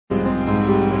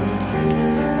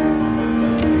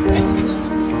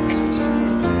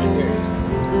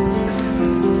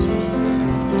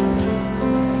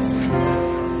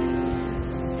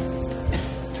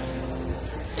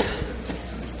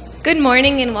Good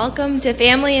morning and welcome to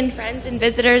family and friends and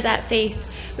visitors at Faith.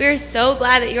 We are so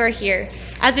glad that you are here.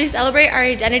 As we celebrate our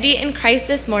identity in Christ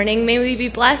this morning, may we be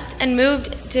blessed and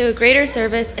moved to a greater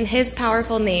service in His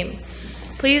powerful name.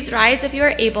 Please rise if you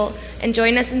are able and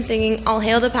join us in singing All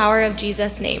Hail the Power of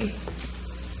Jesus' Name.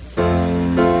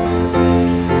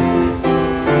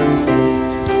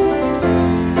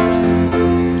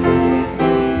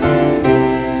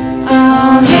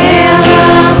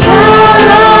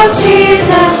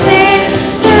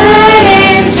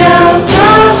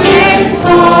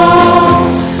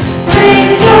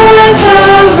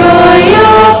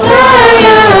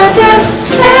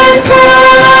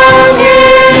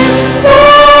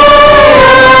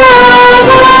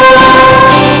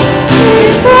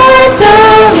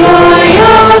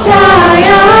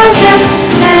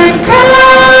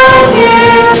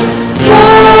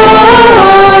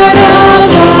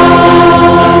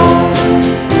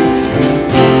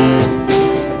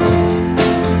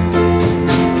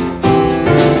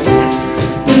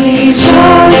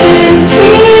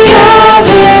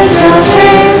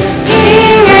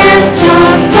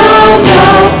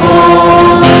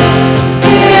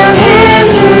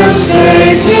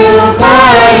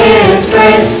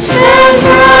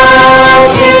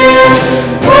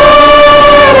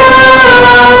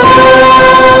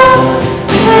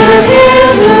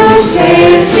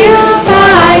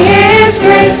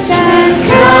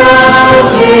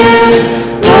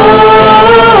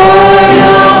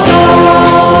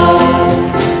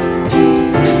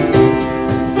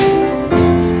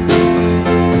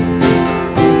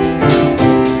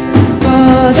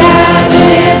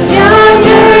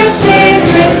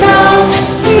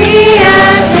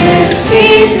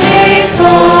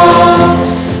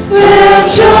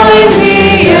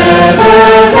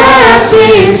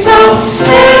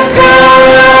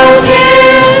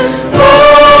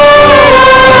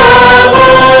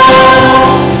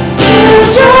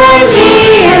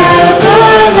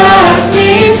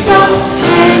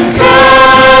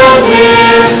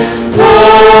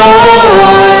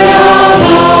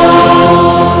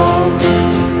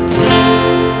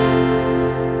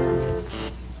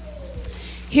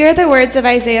 Hear the words of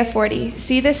Isaiah 40.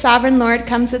 See, the sovereign Lord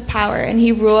comes with power, and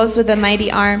he rules with a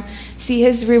mighty arm. See,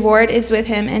 his reward is with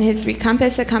him, and his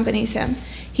recompense accompanies him.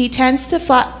 He tends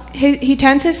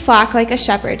his flock like a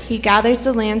shepherd. He gathers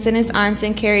the lambs in his arms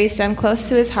and carries them close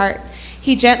to his heart.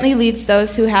 He gently leads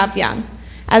those who have young.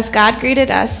 As God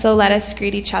greeted us, so let us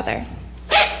greet each other.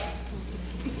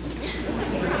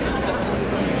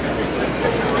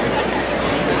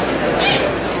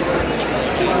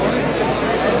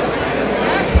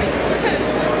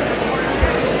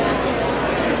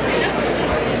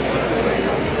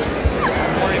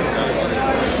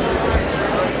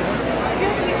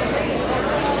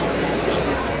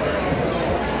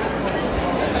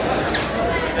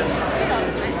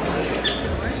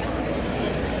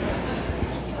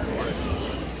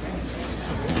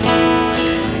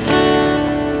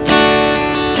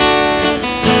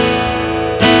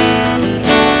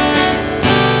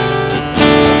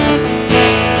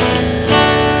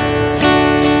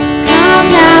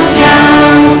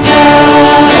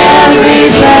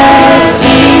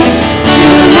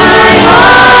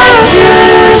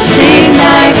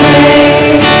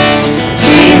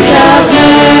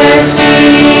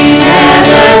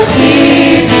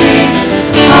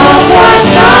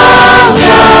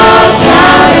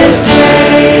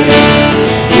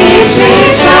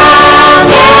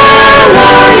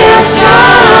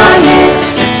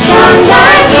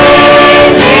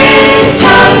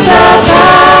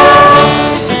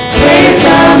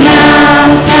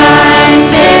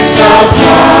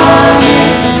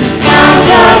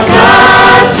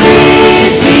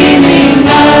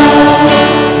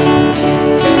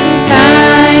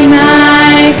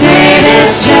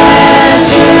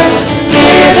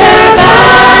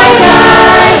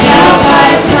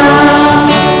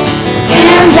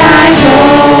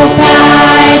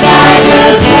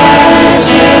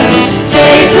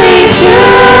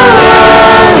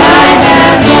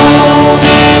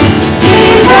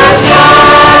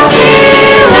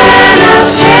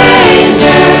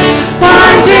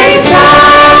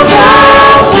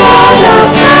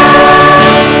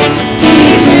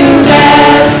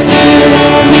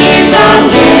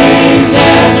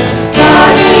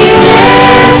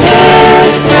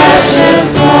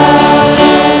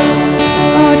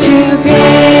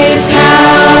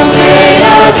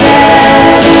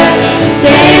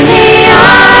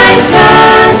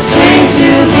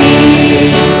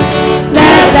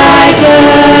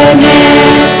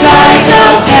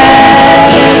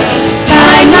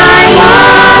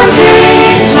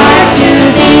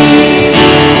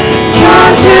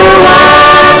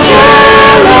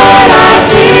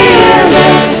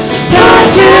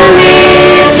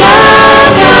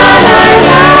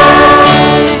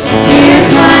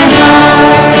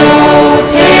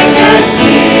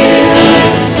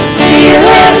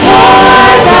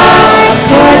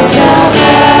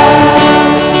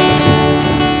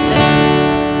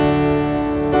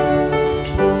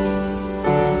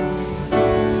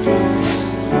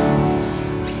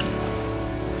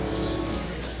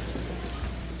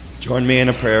 Join me in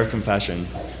a prayer of confession.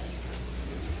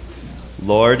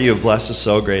 Lord, you have blessed us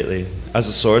so greatly. As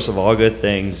the source of all good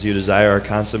things, you desire our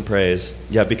constant praise.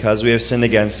 Yet because we have sinned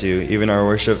against you, even our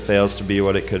worship fails to be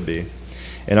what it could be.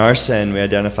 In our sin, we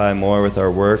identify more with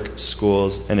our work,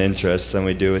 schools, and interests than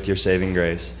we do with your saving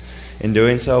grace. In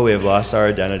doing so, we have lost our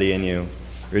identity in you.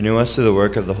 Renew us through the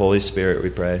work of the Holy Spirit,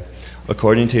 we pray,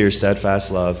 according to your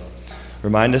steadfast love.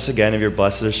 Remind us again of your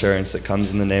blessed assurance that comes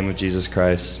in the name of Jesus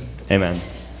Christ. Amen.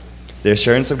 The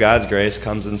assurance of God's grace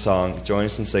comes in song. Join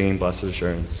us in singing Blessed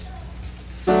Assurance.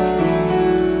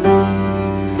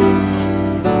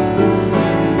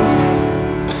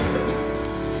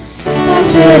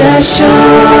 Blessed assurance,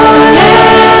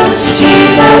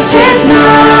 Jesus is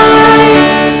mine.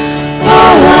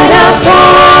 Oh, what a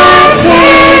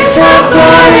foretaste of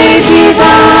glory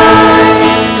divine.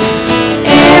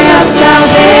 Heir of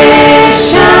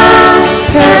salvation,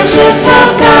 purchase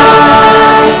of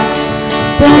God,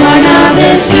 born of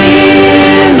the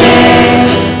Spirit,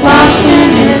 washed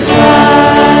in his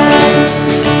blood.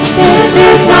 This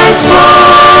is my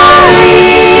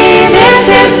story, this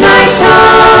is my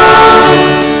song,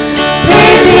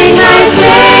 praising my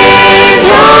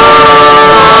Savior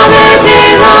all the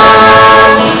day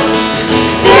long.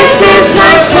 This is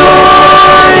my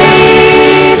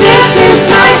story, this is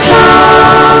my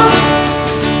song,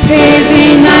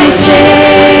 praising my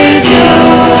Savior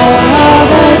all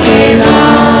the day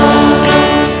long.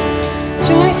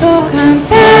 Joyful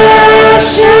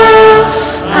confession,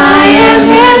 I am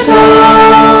his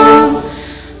own,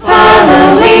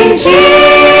 following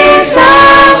Jesus,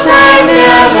 I'm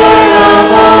never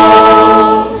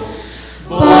alone.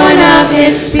 Born of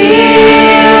his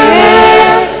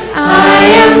Spirit, I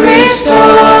am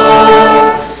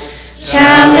restored,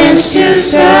 challenged to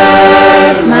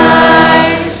serve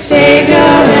my Savior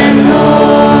and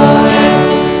Lord.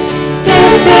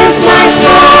 This is my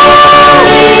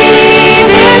story,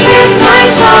 this is my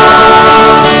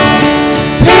song,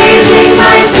 praising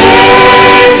my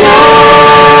Savior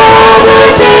all the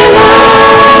day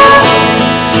long.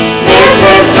 This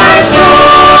is my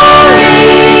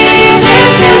story,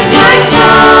 this is my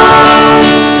song,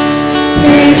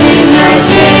 praising my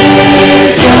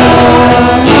Savior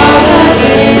all the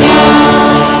day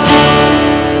long.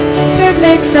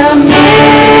 Perfect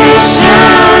submission,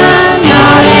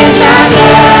 all is at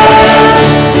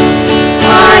rest. I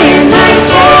and my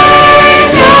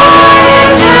Savior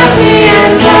am happy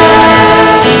and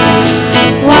blessed,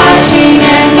 watching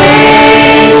and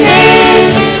waiting,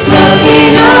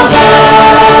 looking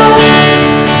above,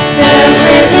 filled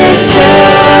with his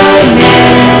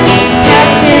goodness,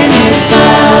 kept in his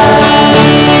love.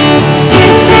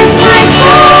 This is my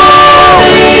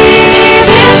story,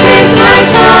 this is my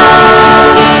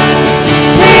song,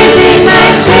 praising my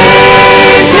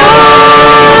Savior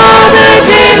all the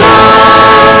day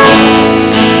long.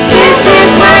 This is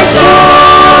my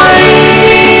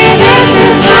story, this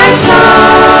is my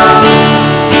song,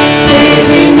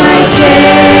 praising my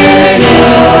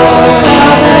Savior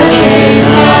all the day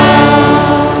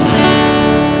long.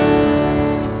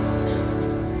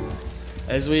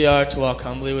 As we are to walk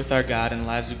humbly with our God in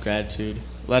lives of gratitude,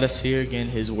 let us hear again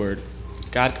his word.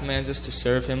 God commands us to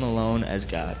serve him alone as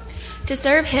God. To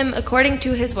serve him according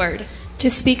to his word. To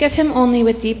speak of him only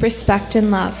with deep respect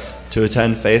and love. To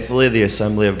attend faithfully the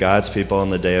assembly of God's people on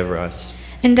the day of rest.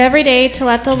 And every day to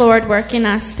let the Lord work in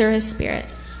us through his Spirit.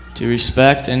 To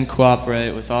respect and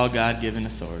cooperate with all God-given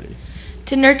authority.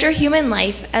 To nurture human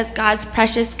life as God's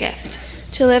precious gift.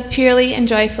 To live purely and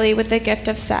joyfully with the gift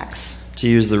of sex. To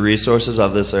use the resources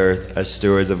of this earth as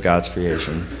stewards of God's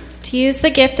creation. To use the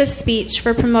gift of speech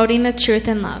for promoting the truth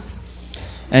in love.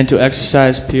 And to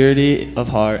exercise purity of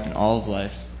heart in all of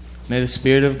life. May the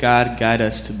Spirit of God guide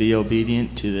us to be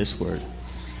obedient to this word.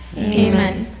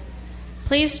 Amen.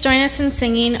 Please join us in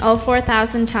singing O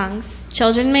 4,000 Tongues.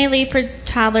 Children may leave for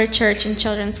toddler church and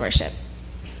children's worship.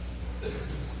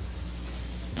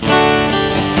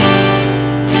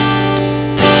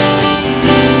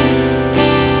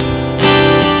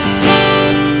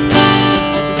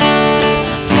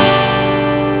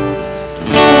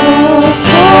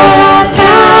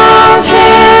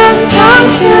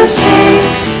 To sing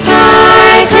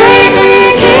my great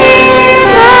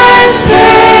Redeemer's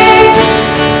praise,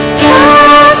 the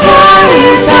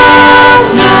glories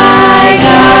of my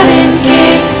God and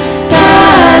King,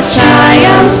 the child.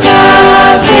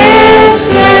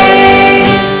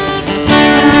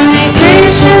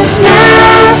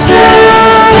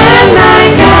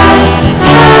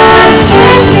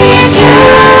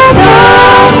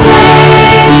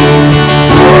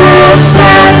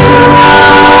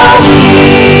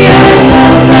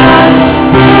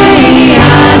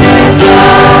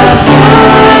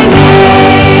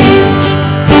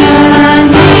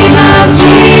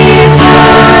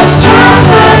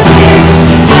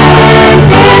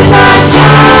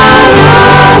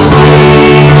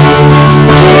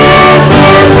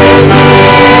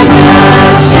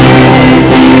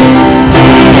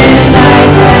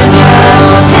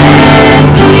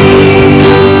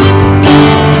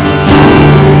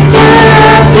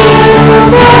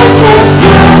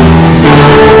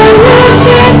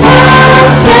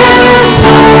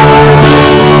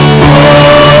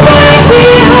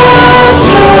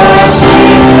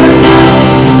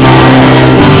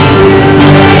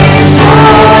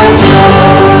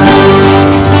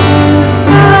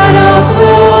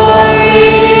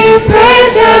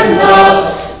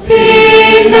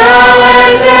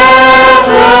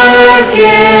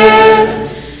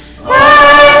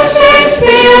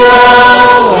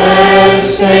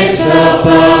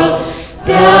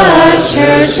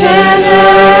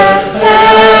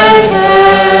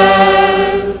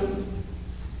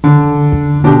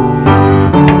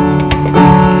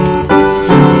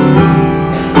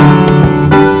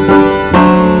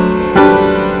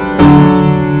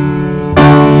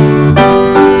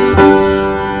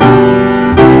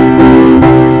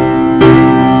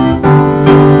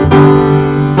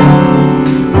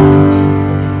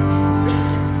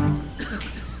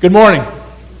 Good morning.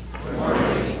 Good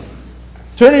morning.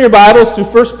 Turn in your Bibles to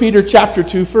 1 Peter chapter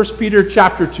 2. 1 Peter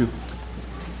chapter 2.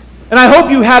 And I hope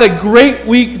you had a great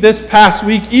week this past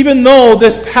week, even though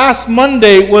this past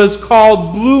Monday was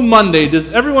called Blue Monday.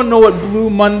 Does everyone know what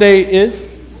Blue Monday is?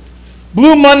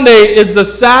 Blue Monday is the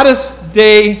saddest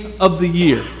day of the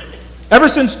year. Ever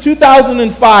since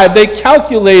 2005, they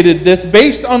calculated this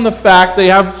based on the fact they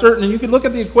have certain, and you can look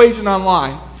at the equation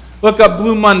online, look up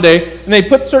Blue Monday, and they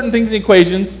put certain things in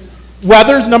equations.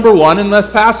 Weather's number one, and this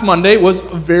past Monday was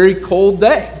a very cold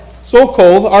day. So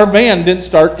cold, our van didn't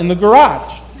start in the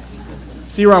garage.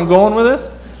 See where I'm going with this?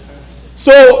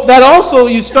 So that also,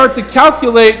 you start to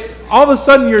calculate, all of a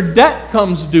sudden your debt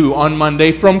comes due on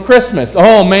Monday from Christmas.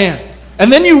 Oh man.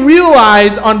 And then you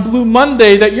realize on Blue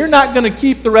Monday that you're not going to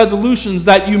keep the resolutions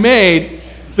that you made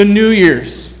the New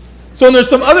Year's. So there's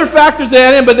some other factors they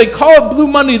add in, but they call it Blue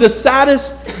Monday, the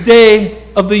saddest day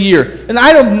of the year. And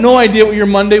I have no idea what your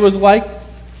Monday was like.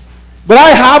 But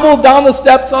I hobbled down the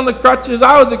steps on the crutches.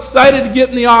 I was excited to get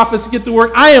in the office, to get to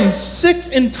work. I am sick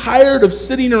and tired of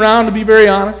sitting around, to be very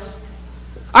honest.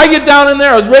 I get down in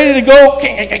there. I was ready to go.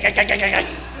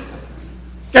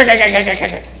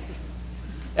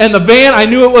 And the van, I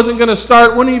knew it wasn't going to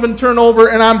start, wouldn't even turn over,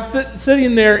 and I'm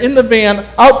sitting there in the van,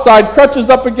 outside, crutches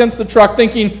up against the truck,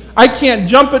 thinking, I can't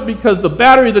jump it because the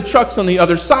battery of the truck's on the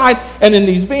other side, and in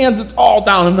these vans, it's all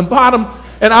down in the bottom,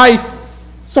 and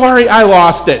sorry, I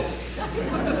lost it.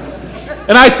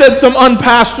 And I said some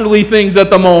unpastorally things at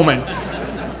the moment.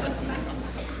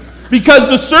 Because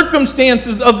the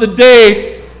circumstances of the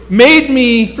day made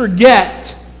me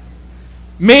forget,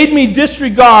 made me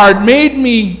disregard, made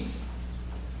me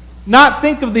not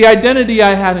think of the identity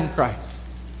I had in Christ.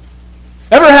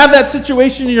 Ever have that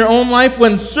situation in your own life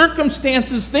when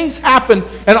circumstances, things happen,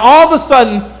 and all of a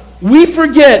sudden we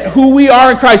forget who we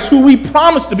are in Christ, who we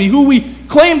promise to be, who we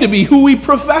claim to be, who we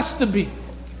profess to be.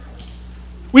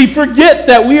 We forget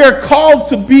that we are called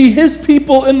to be His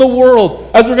people in the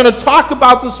world, as we're going to talk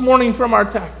about this morning from our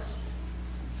text.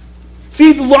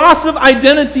 See, the loss of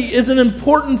identity is an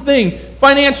important thing,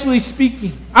 financially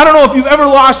speaking. I don't know if you've ever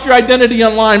lost your identity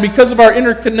online because of our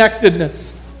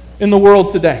interconnectedness in the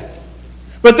world today.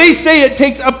 But they say it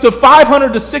takes up to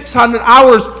 500 to 600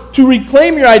 hours to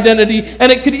reclaim your identity,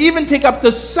 and it could even take up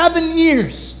to 7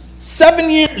 years. 7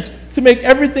 years to make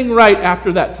everything right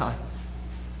after that time.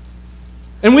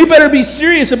 And we better be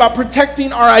serious about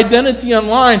protecting our identity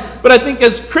online. But I think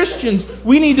as Christians,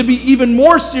 we need to be even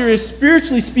more serious,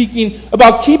 spiritually speaking,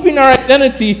 about keeping our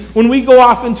identity when we go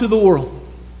off into the world.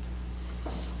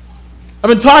 I've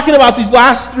been talking about these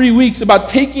last 3 weeks about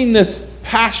taking this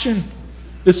passion,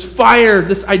 this fire,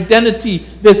 this identity,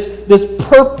 this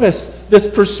purpose,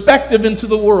 this perspective into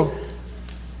the world.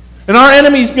 And our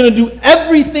enemy is going to do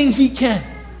everything he can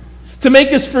to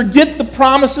make us forget the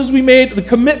promises we made, the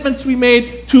commitments we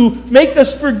made, to make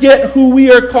us forget who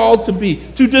we are called to be,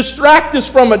 to distract us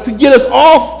from it, to get us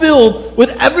all filled with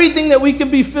everything that we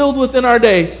can be filled with in our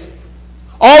days.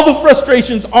 All the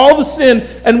frustrations, all the sin,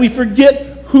 and we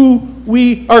forget who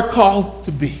we are called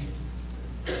to be.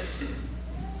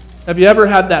 Have you ever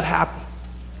had that happen?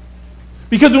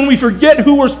 Because when we forget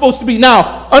who we're supposed to be,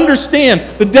 now,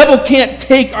 understand, the devil can't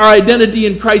take our identity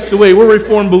in Christ away. We're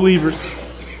Reformed believers.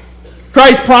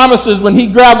 Christ promises when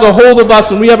He grabs a hold of us,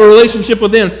 when we have a relationship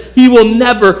with Him, He will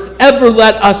never, ever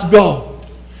let us go.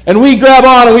 And we grab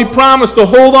on and we promise to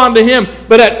hold on to Him.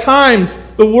 But at times,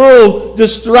 the world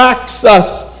distracts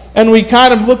us and we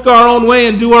kind of look our own way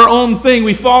and do our own thing.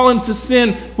 We fall into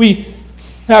sin. We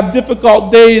have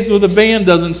difficult days where the van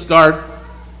doesn't start.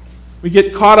 We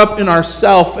get caught up in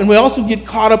ourself, and we also get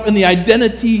caught up in the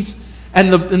identities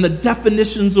and the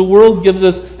definitions the world gives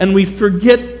us, and we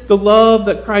forget the love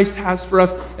that Christ has for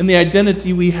us and the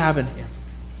identity we have in Him.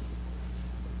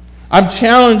 I'm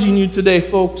challenging you today,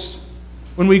 folks,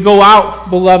 when we go out,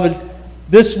 beloved,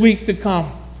 this week to come,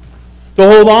 to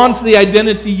hold on to the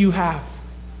identity you have,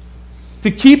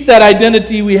 to keep that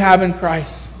identity we have in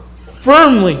Christ,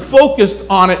 firmly focused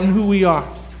on it and who we are.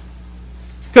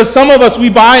 Because some of us, we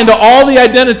buy into all the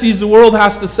identities the world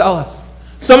has to sell us.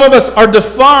 Some of us are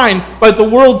defined by what the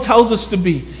world tells us to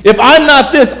be. If I'm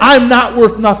not this, I'm not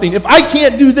worth nothing. If I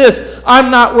can't do this, I'm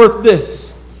not worth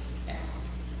this.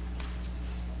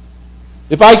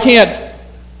 If I can't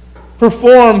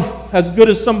perform as good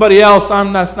as somebody else,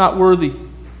 that's not worthy.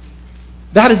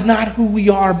 That is not who we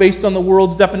are based on the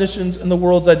world's definitions and the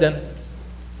world's identity.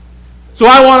 So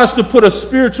I want us to put a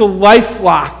spiritual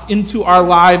lifelock into our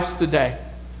lives today.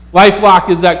 LifeLock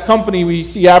is that company we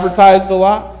see advertised a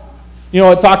lot. You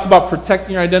know, it talks about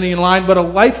protecting your identity in line, but a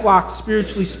LifeLock,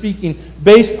 spiritually speaking,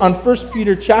 based on 1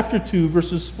 Peter chapter 2,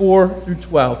 verses 4 through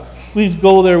 12. Please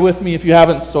go there with me if you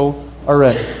haven't so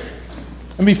already.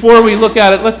 And before we look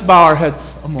at it, let's bow our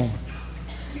heads a moment.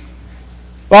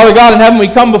 Father God in heaven, we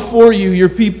come before you, your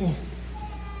people.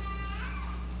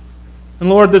 And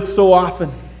Lord, that's so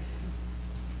often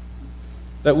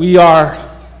that we are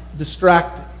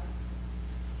distracted,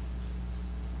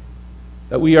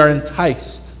 that we are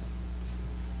enticed,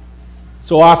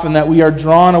 so often that we are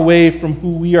drawn away from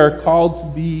who we are called to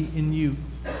be in you.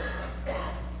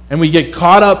 And we get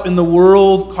caught up in the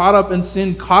world, caught up in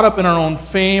sin, caught up in our own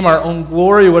fame, our own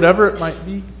glory, whatever it might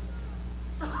be.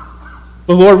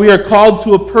 But Lord, we are called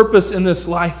to a purpose in this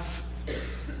life.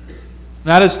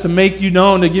 And that is to make you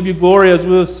known, to give you glory, as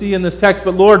we'll see in this text.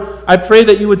 But Lord, I pray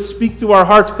that you would speak to our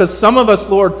hearts, because some of us,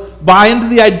 Lord, buy into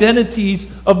the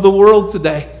identities of the world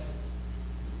today.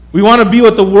 We want to be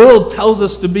what the world tells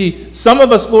us to be. Some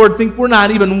of us, Lord, think we're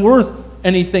not even worth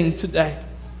anything today,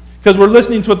 because we're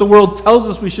listening to what the world tells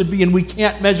us we should be, and we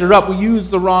can't measure up. We use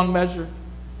the wrong measure.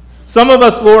 Some of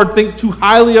us, Lord, think too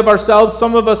highly of ourselves.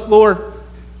 Some of us, Lord,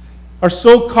 are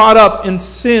so caught up in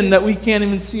sin that we can't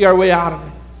even see our way out of it.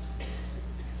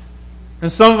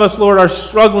 And some of us, Lord, are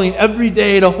struggling every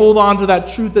day to hold on to that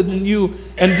truth that's in you.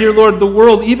 And dear Lord, the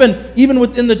world, even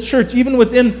within the church, even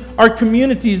within our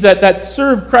communities that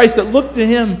serve Christ, that look to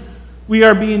Him, we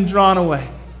are being drawn away.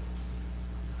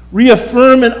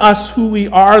 Reaffirm in us who we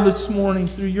are this morning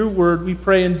through your word, we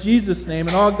pray in Jesus' name.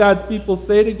 And all God's people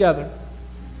say together,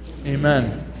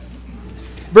 amen.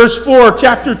 Verse 4,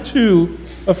 chapter 2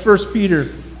 of 1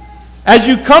 Peter. As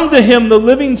you come to Him, the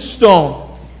living stone,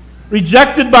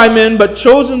 rejected by men, but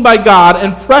chosen by God,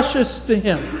 and precious to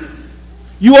Him.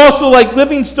 You also, like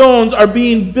living stones, are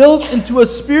being built into a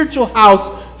spiritual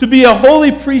house to be a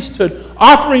holy priesthood,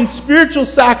 offering spiritual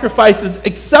sacrifices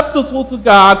acceptable to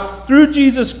God through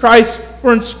Jesus Christ.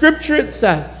 For in Scripture it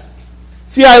says,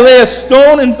 "See, I lay a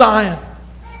stone in Zion,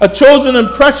 a chosen and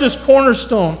precious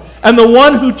cornerstone, and the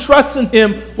one who trusts in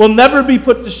Him will never be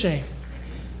put to shame."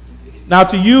 Now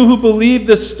to you who believe,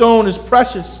 this stone is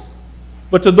precious.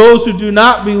 But to those who do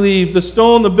not believe, the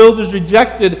stone the builders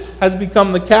rejected has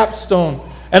become the capstone,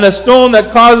 and a stone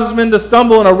that causes men to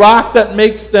stumble, and a rock that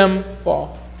makes them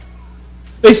fall.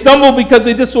 They stumble because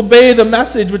they disobey the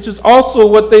message, which is also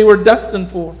what they were destined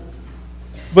for.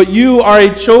 But you are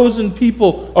a chosen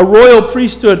people, a royal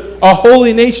priesthood, a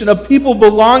holy nation, a people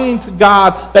belonging to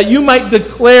God, that you might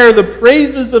declare the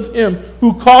praises of Him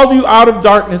who called you out of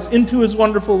darkness into His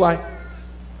wonderful light.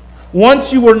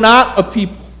 Once you were not a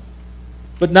people,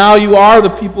 but now you are the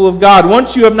people of God.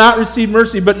 Once you have not received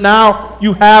mercy, but now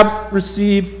you have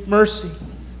received mercy.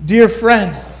 Dear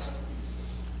friends,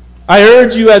 I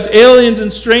urge you as aliens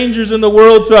and strangers in the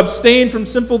world to abstain from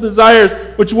sinful desires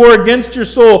which war against your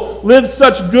soul. Live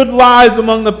such good lives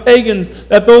among the pagans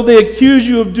that though they accuse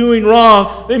you of doing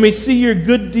wrong, they may see your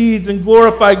good deeds and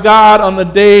glorify God on the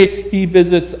day He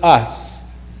visits us.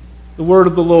 The word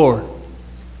of the Lord.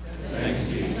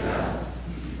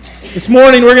 This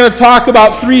morning we're going to talk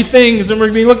about three things, and we're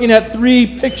going to be looking at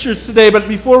three pictures today. But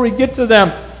before we get to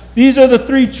them, these are the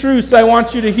three truths I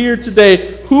want you to hear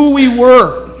today. Who we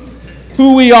were,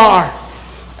 who we are,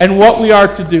 and what we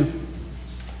are to do.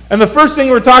 And the first thing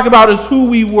we're talking about is who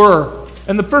we were.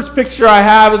 And the first picture I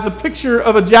have is a picture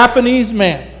of a Japanese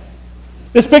man.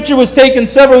 This picture was taken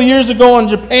several years ago in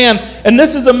Japan, and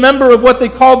this is a member of what they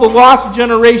call the lost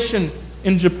generation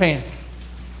in Japan.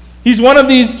 He's one of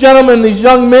these gentlemen, these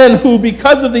young men who,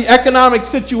 because of the economic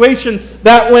situation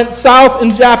that went south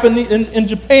in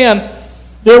Japan,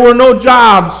 there were no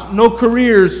jobs, no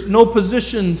careers, no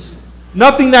positions,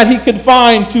 nothing that he could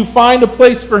find to find a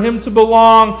place for him to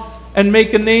belong and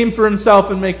make a name for himself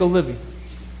and make a living.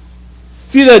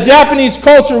 See, the Japanese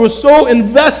culture was so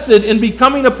invested in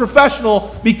becoming a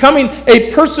professional, becoming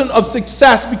a person of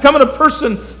success, becoming a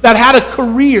person that had a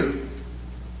career,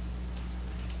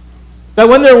 that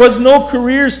when there was no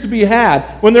careers to be had,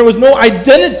 when there was no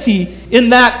identity in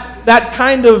that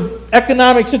kind of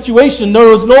economic situation, there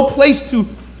was no place to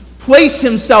place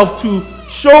himself to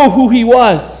show who he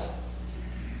was,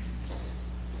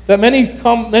 that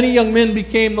many young men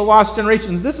became the lost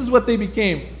generation. This is what they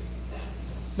became.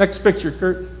 Next picture,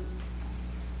 Kurt.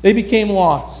 They became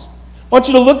lost. I want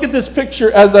you to look at this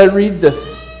picture as I read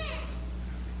this.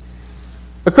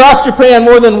 Across Japan,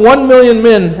 more than 1 million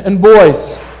men and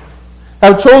boys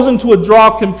have chosen to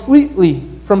withdraw completely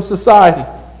from society.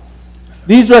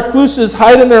 These recluses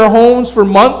hide in their homes for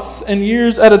months and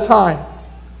years at a time,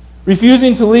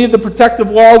 refusing to leave the protective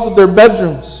walls of their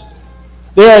bedrooms.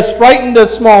 They are as frightened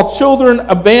as small children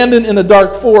abandoned in a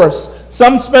dark forest.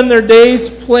 Some spend their days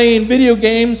playing video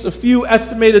games. A few,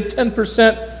 estimated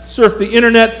 10%, surf the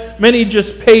internet. Many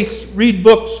just pace, read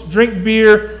books, drink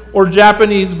beer, or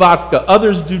Japanese vodka.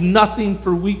 Others do nothing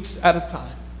for weeks at a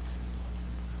time.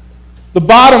 The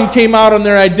bottom came out on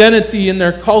their identity and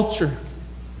their culture,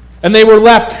 and they were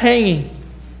left hanging.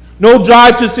 No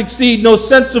drive to succeed, no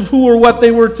sense of who or what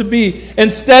they were to be.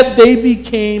 Instead, they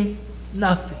became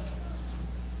nothing.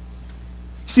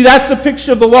 See, that's the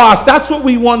picture of the lost. That's what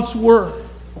we once were.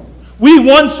 We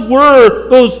once were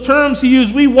those terms he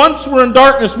used. We once were in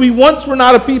darkness. We once were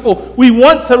not a people. We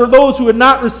once were those who had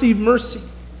not received mercy.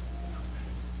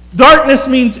 Darkness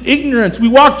means ignorance. We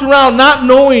walked around not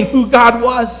knowing who God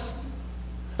was.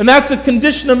 And that's the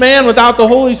condition of man without the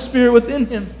Holy Spirit within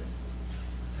him.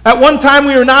 At one time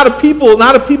we were not a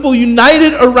people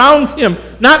united around him,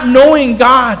 not knowing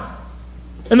God.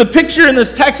 And the picture in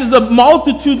this text is of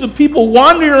multitudes of people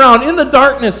wandering around in the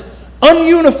darkness,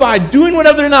 ununified, doing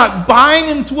whatever they're not, buying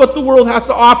into what the world has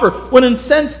to offer, when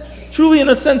truly in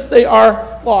a sense they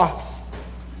are lost.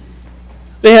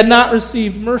 They had not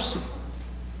received mercy.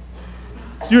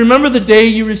 Do you remember the day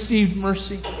you received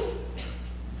mercy?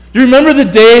 Do you remember the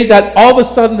day that all of a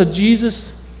sudden the Jesus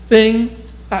thing,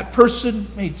 that person,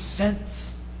 made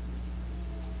sense?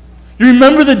 Do you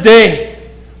remember the day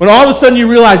when all of a sudden you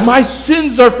realize, my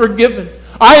sins are forgiven,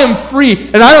 I am free,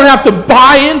 and I don't have to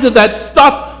buy into that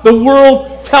stuff the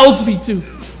world tells me to.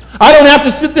 I don't have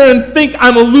to sit there and think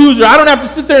I'm a loser. I don't have to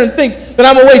sit there and think that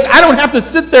I'm a waste. I don't have to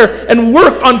sit there and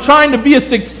work on trying to be a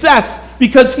success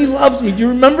because he loves me. Do you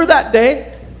remember that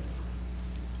day?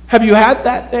 Have you had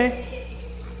that day?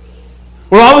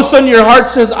 Where all of a sudden your heart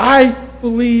says, I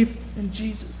believe in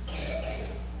Jesus.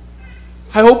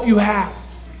 I hope you have.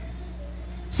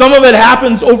 Some of it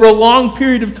happens over a long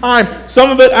period of time.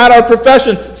 Some of it at our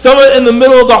profession. Some of it in the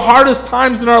middle of the hardest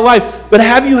times in our life. But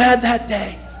have you had that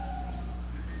day?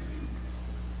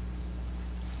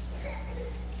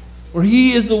 Where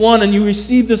he is the one and you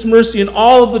received this mercy and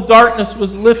all of the darkness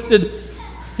was lifted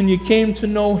and you came to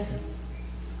know him.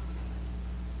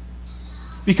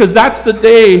 Because that's the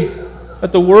day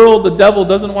that the world, the devil,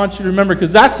 doesn't want you to remember.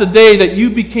 Because that's the day that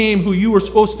you became who you were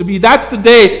supposed to be. That's the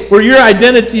day where your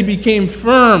identity became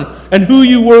firm and who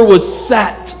you were was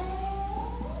set.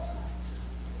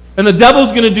 And the devil's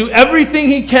going to do everything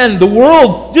he can. The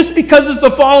world, just because it's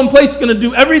a fallen place, is going to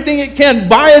do everything it can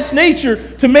by its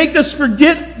nature to make us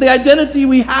forget the identity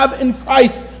we have in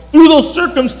Christ through those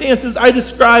circumstances I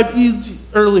described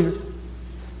earlier.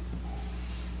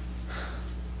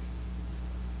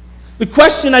 The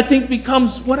question, I think,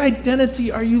 becomes, what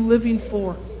identity are you living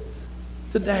for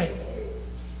today?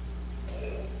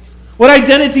 What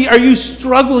identity are you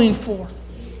struggling for?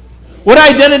 What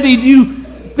identity do you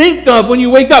think of when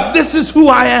you wake up? This is who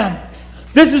I am.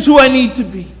 This is who I need to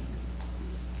be.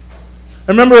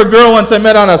 I remember a girl once I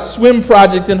met on a swim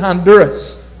project in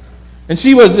Honduras. And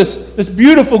she was this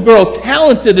beautiful girl,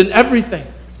 talented in everything.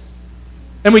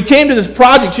 And we came to this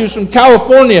project. She was from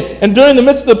California. And during the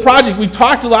midst of the project, we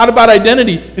talked a lot about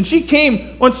identity. And she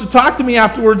came once to talk to me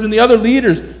afterwards, and the other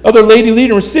lady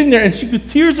leader was sitting there, and she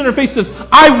with tears in her face says,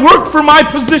 I worked for my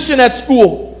position at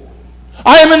school.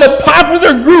 I am in the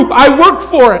popular group. I work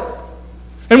for it.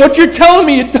 And what you're telling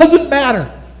me, it doesn't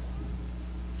matter.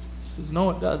 She says, no,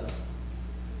 it doesn't.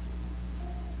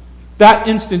 That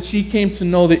instant, she came to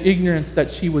know the ignorance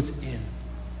that she was in.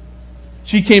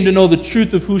 She came to know the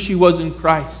truth of who she was in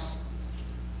Christ.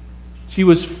 She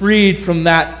was freed from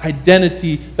that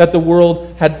identity that the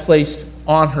world had placed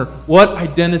on her. What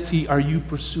identity are you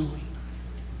pursuing?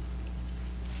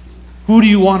 Who do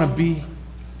you want to be?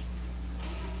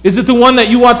 Is it the one that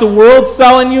you want the world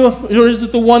selling you, or is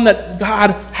it the one that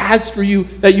God has for you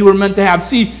that you were meant to have?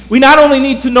 See, we not only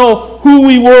need to know who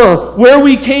we were, where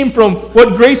we came from,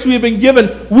 what grace we have been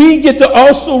given, we get to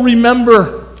also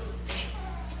remember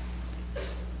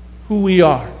who we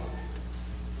are.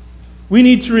 We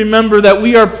need to remember that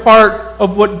we are part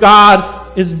of what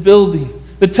God is building.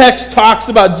 The text talks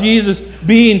about Jesus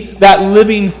being that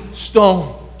living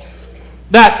stone,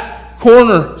 that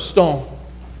cornerstone.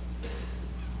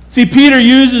 See, Peter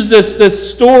uses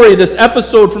this story, this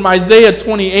episode from Isaiah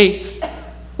 28,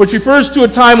 which refers to a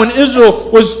time when Israel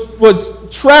was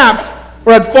trapped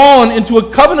or had fallen into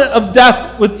a covenant of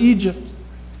death with Egypt.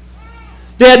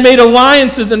 They had made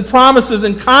alliances and promises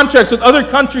and contracts with other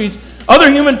countries,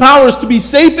 other human powers to be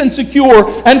safe and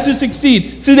secure and to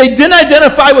succeed. See, they didn't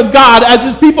identify with God as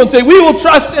his people and say, we will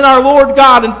trust in our Lord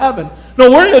God in heaven.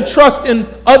 No, we're going to trust in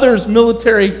others'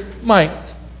 military might.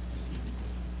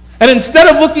 And instead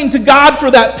of looking to God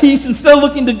for that peace, instead of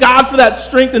looking to God for that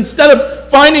strength, instead of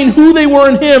finding who they were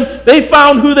in him, they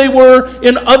found who they were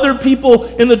in other people,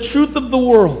 in the truth of the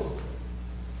world.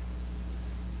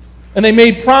 And they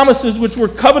made promises which were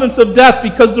covenants of death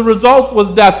because the result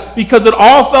was death, because it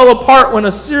all fell apart when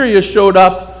Assyria showed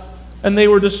up and they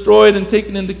were destroyed and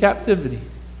taken into captivity.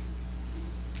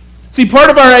 See, part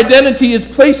of our identity is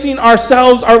placing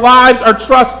ourselves, our lives, our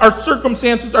trust, our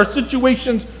circumstances, our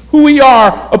situations, who we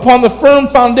are, upon the firm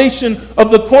foundation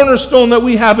of the cornerstone that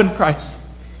we have in Christ.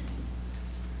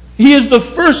 He is the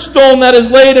first stone that is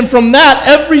laid, and from that,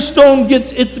 every stone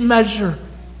gets its measure.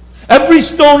 Every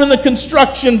stone in the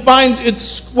construction finds its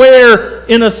square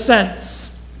in a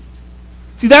sense.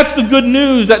 See, that's the good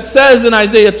news that says in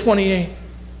Isaiah 28.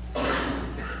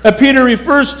 That Peter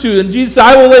refers to, and Jesus said,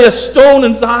 I will lay a stone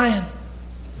in Zion,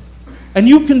 and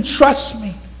you can trust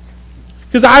me,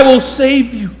 because I will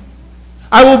save you.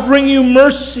 I will bring you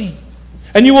mercy,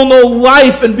 and you will know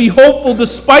life and be hopeful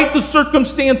despite the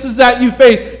circumstances that you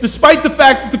face, despite the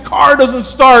fact that the car doesn't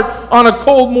start on a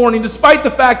cold morning, despite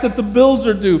the fact that the bills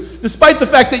are due, despite the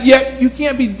fact that yet you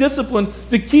can't be disciplined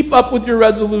to keep up with your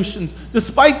resolutions,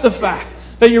 despite the fact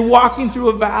that you're walking through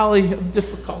a valley of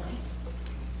difficulty.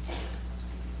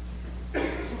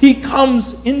 He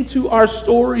comes into our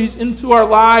stories, into our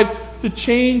lives, to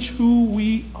change who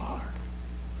we are,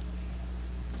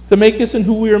 to make us in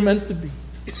who we are meant to be.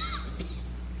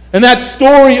 And that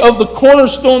story of the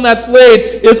cornerstone that's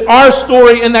laid is our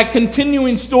story, and that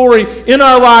continuing story in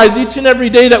our lives each and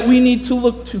every day that we need to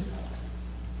look to,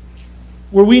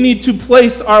 where we need to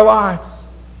place our lives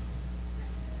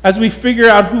as we figure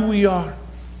out who we are.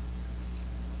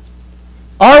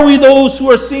 Are we those who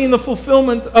are seeing the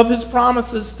fulfillment of His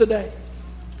promises today?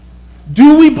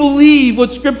 Do we believe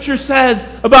what Scripture says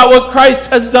about what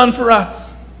Christ has done for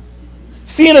us?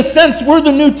 See, in a sense, we're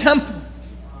the new temple.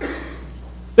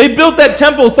 They built that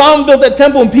temple, Solomon built that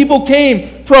temple, and people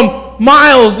came from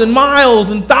miles and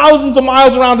miles and thousands of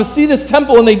miles around to see this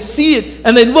temple, and they'd see it,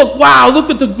 and they'd look, wow,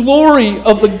 look at the glory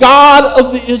of the God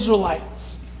of the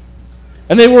Israelites.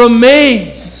 And they were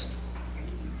amazed.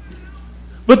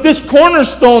 But this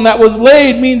cornerstone that was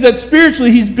laid means that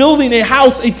spiritually He's building a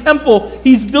house, a temple.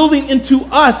 He's building into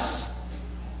us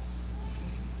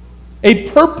a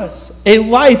purpose, a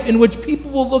life in which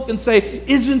people will look and say,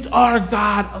 isn't our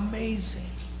God amazing?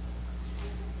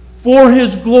 For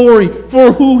His glory,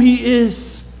 for who He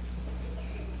is.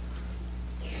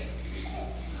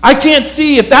 I can't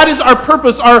see, if that is our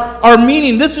purpose, our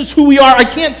meaning, this is who we are, I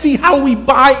can't see how we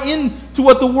buy into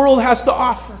what the world has to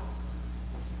offer.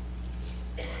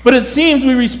 But it seems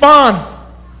we respond.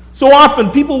 So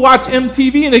often people watch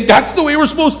MTV and that's the way we're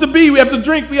supposed to be. We have to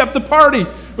drink, we have to party,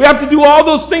 we have to do all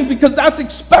those things because that's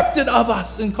expected of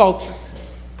us in culture.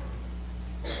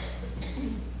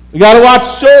 We got to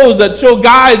watch shows that show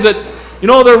guys that,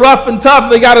 they're rough and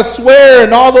tough, they got to swear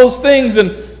and all those things,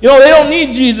 and, they don't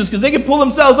need Jesus because they can pull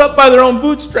themselves up by their own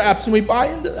bootstraps, and we buy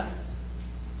into that.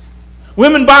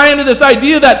 Women buy into this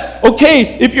idea that,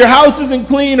 okay, if your house isn't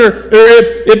clean or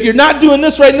if you're not doing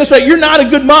this right and this right, you're not a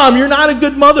good mom, you're not a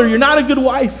good mother, you're not a good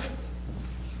wife.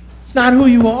 It's not who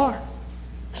you are.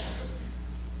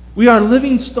 We are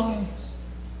living stones,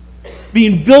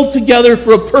 being built together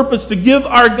for a purpose to give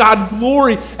our God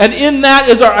glory. And in that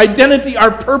is our identity, our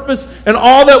purpose, and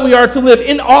all that we are to live,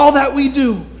 in all that we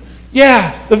do.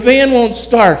 Yeah, the van won't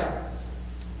start.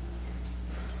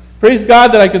 Praise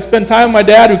God that I could spend time with my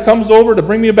dad who comes over to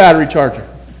bring me a battery charger.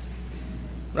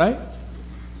 Right?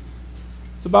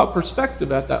 It's about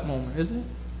perspective at that moment, isn't it?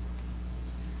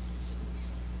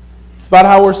 It's about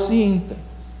how we're seeing things.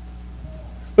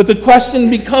 But the question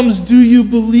becomes, do you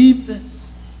believe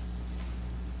this?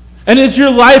 And is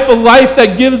your life a life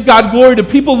that gives God glory? Do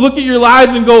people look at your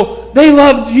lives and go, they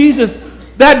love Jesus.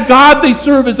 That God they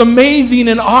serve is amazing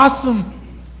and awesome.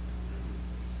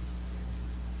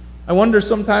 I wonder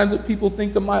sometimes what people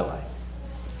think of my life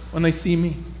when they see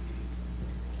me.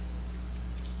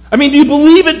 I mean, do you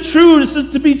believe it true? This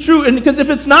is to be true. And because if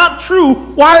it's not true,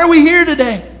 why are we here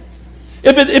today?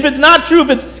 If it's not true,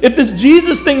 if this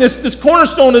Jesus thing, this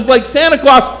cornerstone is like Santa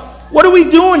Claus, what are we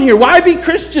doing here? Why be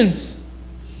Christians?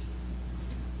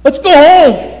 Let's go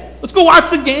home. Let's go watch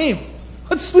the game.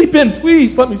 Let's sleep in.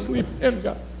 Please let me sleep in,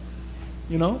 God.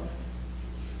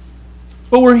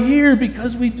 But we're here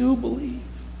because we do believe.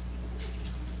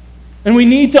 And we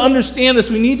need to understand this.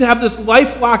 We need to have this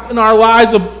life lock in our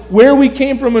lives of where we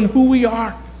came from and who we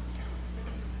are.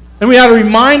 And we have to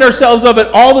remind ourselves of it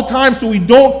all the time so we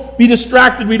don't be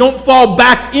distracted. We don't fall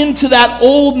back into that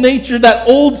old nature, that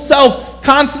old self,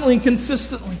 constantly and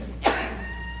consistently.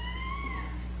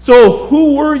 So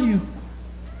who were you?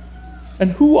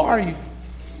 And who are you?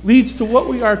 Leads to what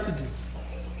we are to do.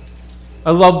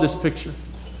 I love this picture.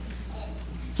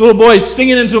 This little boy is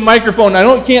singing into a microphone.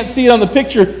 I can't see it on the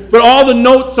picture, but all the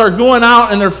notes are going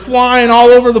out and they're flying all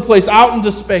over the place, out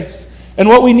into space. And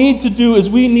what we need to do is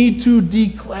we need to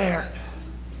declare.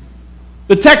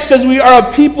 The text says we are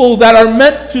a people that are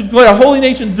meant to declare, a holy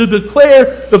nation, to declare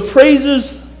the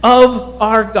praises of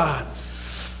our God.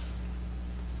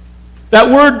 That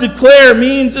word declare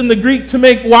means in the Greek to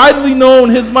make widely known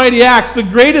his mighty acts. The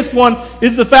greatest one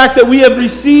is the fact that we have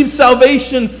received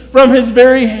salvation from his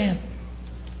very hand.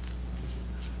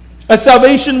 That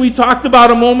salvation we talked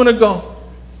about a moment ago.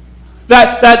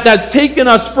 That's taken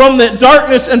us from the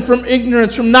darkness and from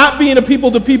ignorance, from not being a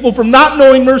people to people, from not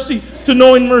knowing mercy to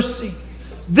knowing mercy.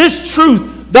 This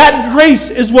truth, that grace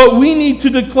is what we need to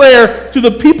declare to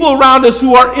the people around us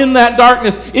who are in that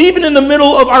darkness. Even in the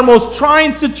middle of our most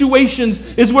trying situations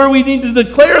is where we need to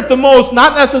declare it the most,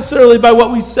 not necessarily by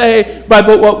what we say,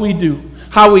 but what we do,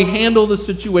 how we handle the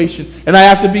situation. And I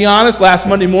have to be honest, last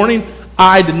Monday morning,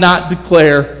 I did not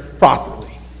declare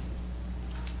properly.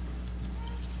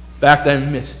 In fact, I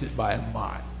missed it by a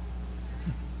mile.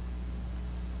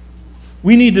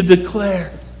 We need to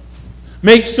declare.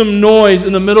 Make some noise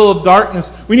in the middle of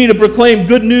darkness. We need to proclaim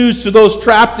good news to those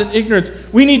trapped in ignorance.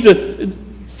 We need to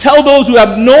tell those who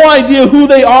have no idea who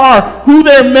they are, who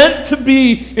they're meant to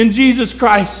be in Jesus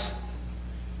Christ.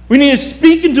 We need to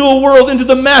speak into a world, into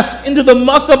the mess, into the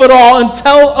muck of it all, and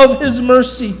tell of his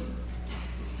mercy.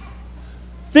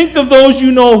 Think of those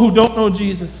you know who don't know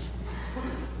Jesus.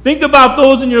 Think about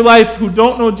those in your life who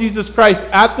don't know Jesus Christ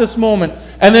at this moment.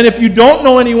 And then if you don't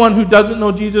know anyone who doesn't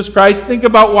know Jesus Christ, think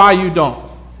about why you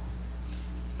don't.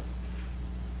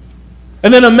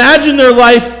 And then imagine their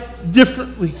life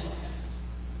differently.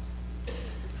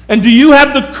 And do you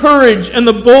have the courage and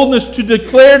the boldness to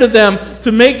declare to them,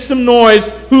 to make some noise,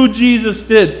 who Jesus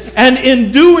did? And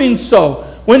in doing so,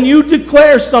 when you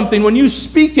declare something, when you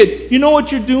speak it, you know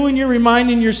what you're doing? You're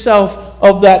reminding yourself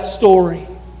of that story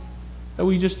that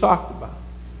we just talked about.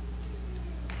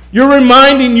 You're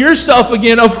reminding yourself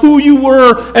again of who you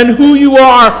were and who you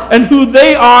are and who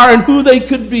they are and who they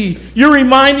could be. You're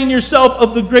reminding yourself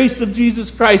of the grace of Jesus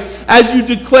Christ as you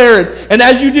declare it. And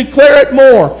as you declare it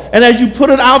more and as you put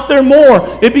it out there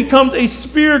more, it becomes a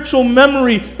spiritual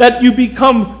memory that you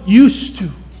become used to.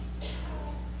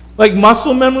 Like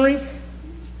muscle memory.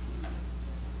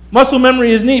 Muscle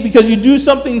memory is neat because you do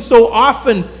something so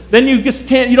often, then you just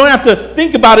can't, you don't have to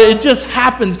think about it. It just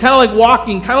happens. Kind of like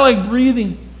walking, kind of like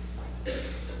breathing.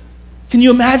 Can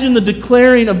you imagine the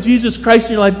declaring of Jesus Christ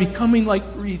in your life becoming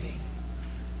like breathing?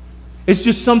 It's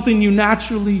just something you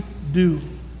naturally do.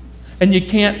 And you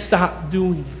can't stop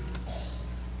doing it.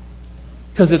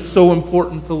 Because it's so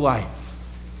important to life.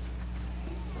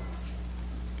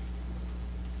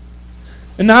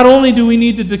 And not only do we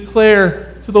need to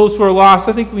declare to those who are lost,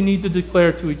 I think we need to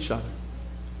declare to each other.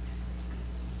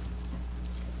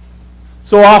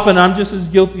 So often, I'm just as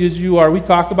guilty as you are. We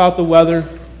talk about the weather.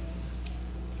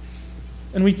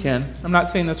 And we can. I'm not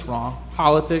saying that's wrong.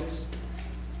 Politics,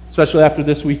 especially after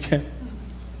this weekend.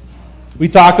 We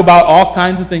talk about all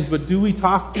kinds of things, but do we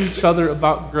talk to each other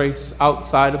about grace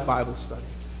outside of Bible study?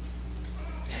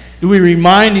 Do we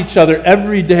remind each other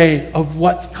every day of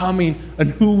what's coming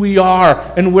and who we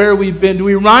are and where we've been? Do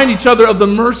we remind each other of the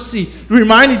mercy? Do we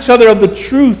remind each other of the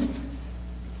truth?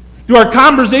 Do our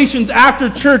conversations after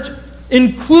church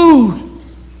include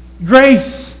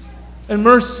grace and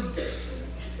mercy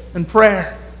and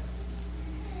prayer?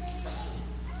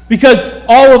 Because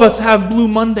all of us have Blue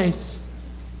Mondays.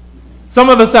 Some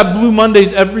of us have Blue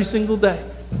Mondays every single day.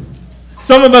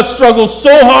 Some of us struggle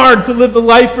so hard to live the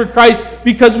life for Christ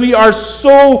because we are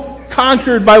so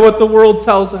conquered by what the world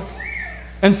tells us.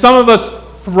 And some of us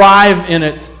thrive in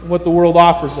it, what the world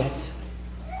offers us.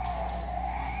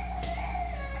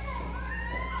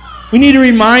 We need to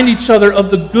remind each other of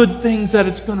the good things that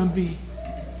it's going to be.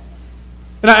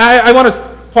 And I want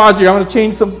to pause here. I want to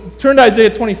change some. Turn to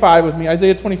Isaiah 25 with me.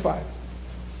 Isaiah 25.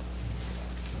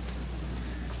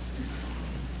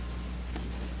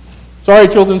 Sorry,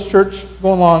 Children's Church.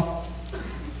 Going long.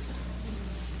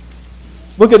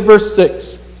 Look at verse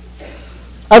 6.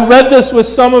 I've read this with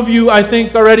some of you, I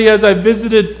think, already as I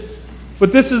visited.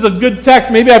 But this is a good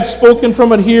text. Maybe I've spoken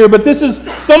from it here. But this is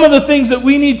some of the things that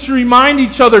we need to remind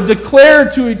each other,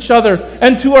 declare to each other,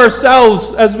 and to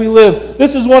ourselves as we live.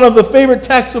 This is one of the favorite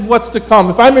texts of what's to come.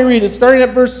 If I may read it, starting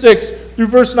at verse 6 through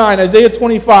verse 9, Isaiah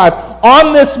 25.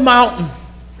 On this mountain,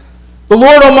 the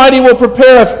Lord Almighty will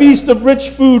prepare a feast of rich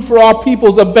food for all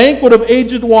peoples, a banquet of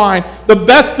aged wine, the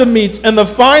best of meats, and the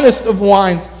finest of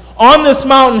wines. On this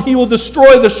mountain he will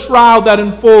destroy the shroud that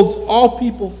enfolds all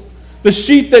peoples, the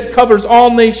sheet that covers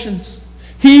all nations.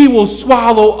 He will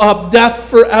swallow up death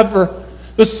forever.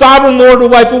 The sovereign Lord will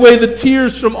wipe away the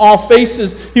tears from all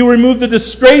faces. He will remove the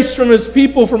disgrace from his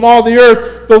people from all the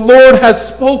earth. The Lord has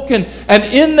spoken. And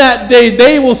in that day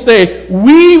they will say,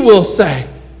 we will say,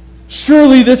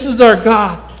 surely this is our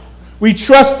God. We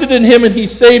trusted in him and he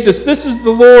saved us. This is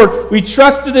the Lord. We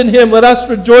trusted in him. Let us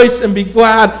rejoice and be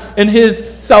glad in his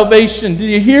salvation. Do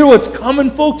you hear what's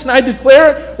coming, folks? And I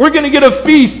declare it. We're going to get a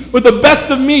feast with the best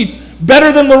of meats,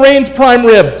 better than Lorraine's prime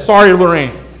rib. Sorry,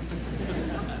 Lorraine.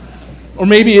 Or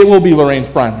maybe it will be Lorraine's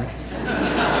prime rib.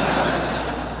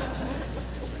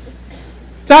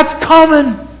 That's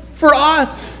coming for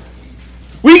us.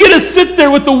 We get to sit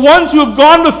there with the ones who have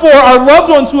gone before, our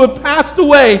loved ones who have passed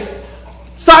away,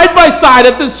 side by side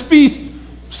at this feast,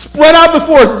 spread out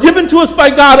before us, given to us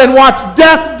by God, and watch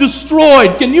death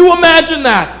destroyed. Can you imagine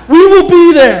that? We will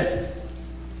be there.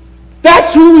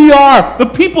 That's who we are, the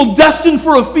people destined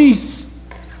for a feast.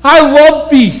 I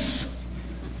love feasts.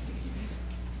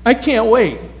 I can't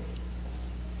wait.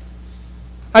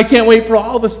 I can't wait for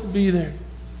all of us to be there,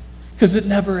 because it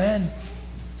never ends.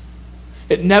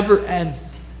 It never ends.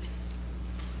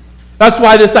 That's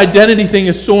why this identity thing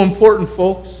is so important,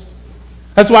 folks.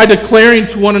 That's why declaring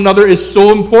to one another is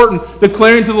so important.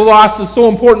 Declaring to the lost is so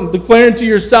important. Declaring to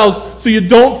yourselves so you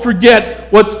don't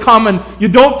forget what's coming. You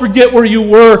don't forget where you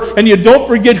were, and you don't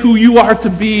forget who you are to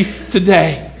be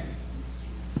today.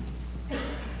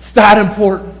 It's that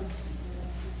important.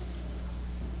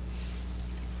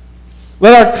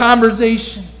 Let our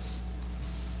conversations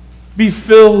be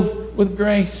filled with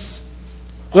grace.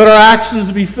 Let our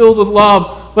actions be filled with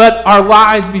love. Let our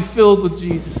lives be filled with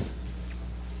Jesus.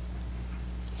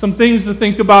 Some things to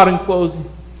think about in closing.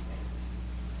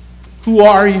 Who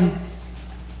are you?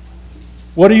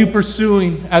 What are you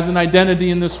pursuing as an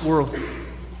identity in this world?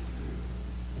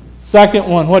 Second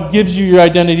one, what gives you your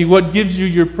identity? What gives you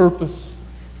your purpose?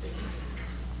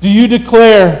 Do you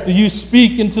declare, do you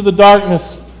speak into the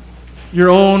darkness, your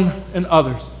own and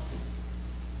others?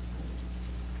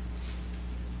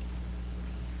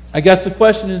 I guess the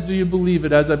question is, do you believe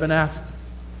it, as I've been asked?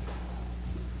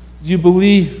 Do you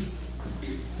believe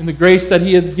in the grace that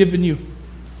he has given you?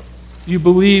 Do you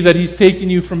believe that he's taken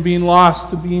you from being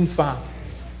lost to being found?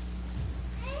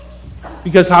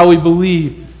 Because how we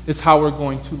believe is how we're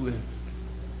going to live.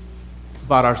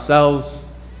 About ourselves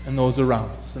and those around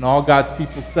us. And all God's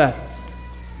people said,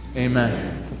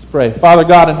 amen. Let's pray. Father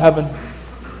God in heaven,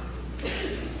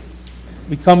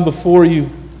 we come before you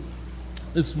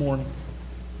this morning.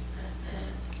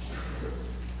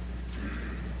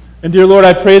 And dear Lord,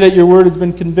 I pray that your word has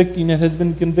been convicting. It has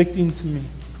been convicting to me.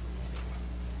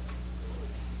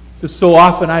 Because so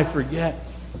often I forget.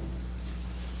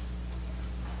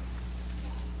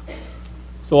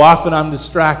 So often I'm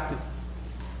distracted.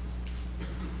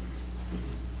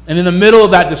 And in the middle of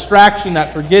that distraction,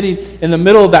 that forgetting, in the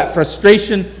middle of that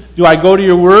frustration, do I go to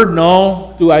your word?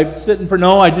 No. Do I sit and pray?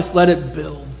 No, I just let it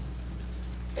build.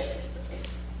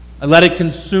 I let it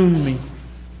consume me.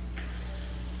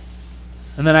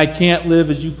 And then I can't live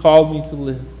as you called me to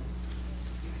live.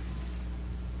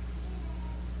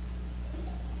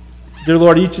 Dear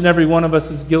Lord, each and every one of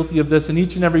us is guilty of this, and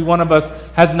each and every one of us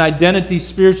has an identity,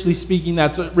 spiritually speaking,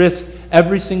 that's at risk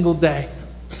every single day.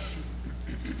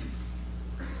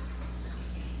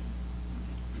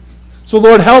 So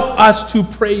Lord, help us to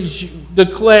praise you,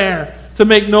 declare, to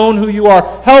make known who you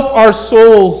are. Help our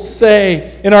souls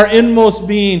say in our inmost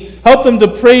being, help them to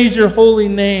praise your holy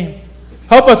name.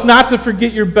 Help us not to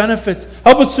forget your benefits.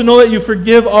 Help us to know that you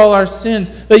forgive all our sins,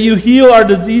 that you heal our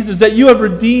diseases, that you have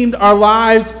redeemed our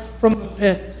lives from the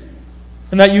pit,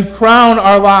 and that you crown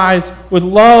our lives with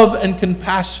love and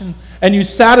compassion, and you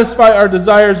satisfy our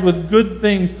desires with good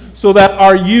things so that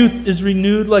our youth is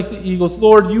renewed like the eagles.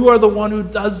 Lord, you are the one who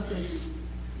does this.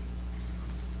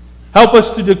 Help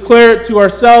us to declare it to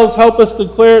ourselves. Help us to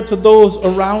declare it to those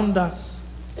around us.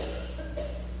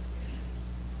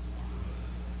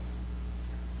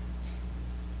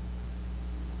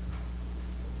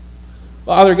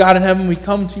 Father God in heaven, we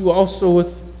come to you also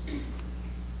with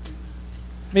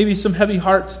maybe some heavy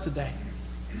hearts today.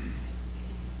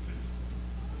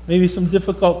 Maybe some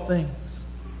difficult things.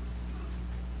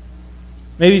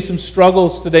 Maybe some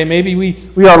struggles today. Maybe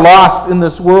we are lost in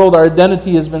this world. Our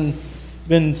identity has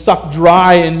been sucked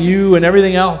dry in you and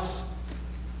everything else.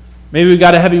 Maybe we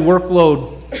got a heavy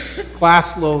workload,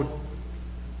 class load,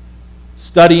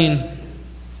 studying.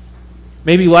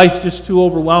 Maybe life's just too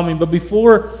overwhelming. But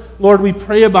before, Lord, we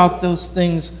pray about those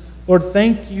things. Lord,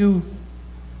 thank you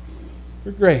for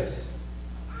grace.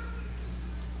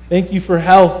 Thank you for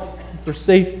health and for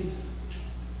safety.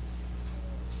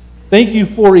 Thank you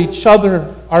for each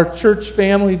other, our church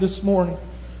family this morning.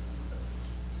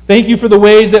 Thank you for the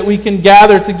ways that we can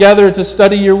gather together to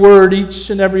study your word each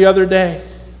and every other day.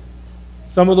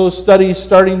 Some of those studies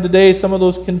starting today, some of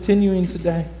those continuing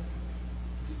today.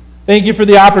 Thank you for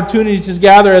the opportunity to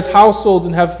gather as households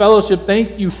and have fellowship.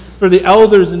 Thank you for the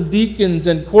elders and deacons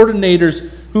and coordinators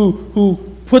who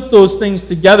put those things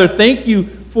together. Thank you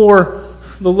for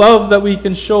the love that we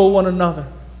can show one another.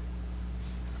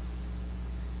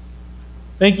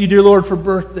 Thank you, dear Lord, for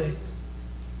birthdays.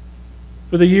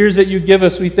 For the years that you give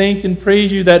us, we thank and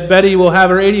praise you that Betty will have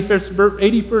her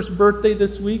 81st birthday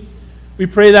this week. We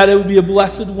pray that it would be a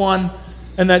blessed one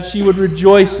and that she would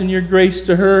rejoice in your grace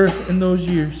to her in those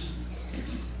years.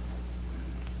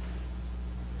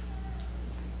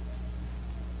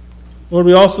 Lord,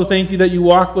 we also thank you that you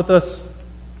walk with us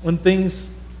when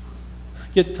things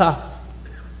get tough.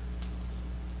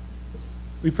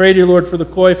 We pray, dear Lord, for the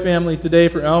Coy family today,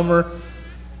 for Elmer,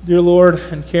 dear Lord,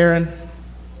 and Karen.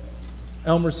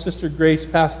 Elmer's sister Grace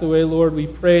passed away, Lord. We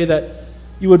pray that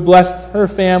you would bless her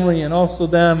family and also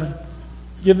them and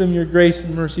give them your grace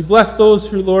and mercy. Bless those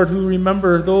who, Lord, who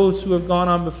remember those who have gone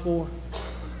on before.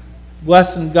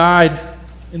 Bless and guide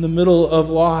in the middle of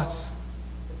loss.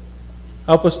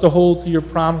 Help us to hold to your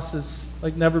promises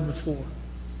like never before.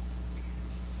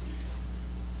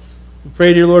 We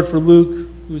pray, dear Lord, for Luke,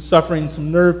 who is suffering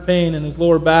some nerve pain in his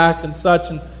lower back and such.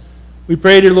 And we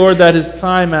pray, dear Lord, that his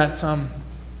time at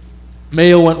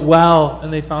Mayo went well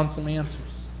and they found some answers.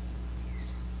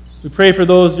 We pray for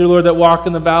those, dear Lord, that walk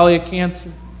in the valley of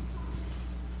cancer.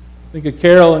 Think of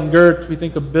Carol and Gert. We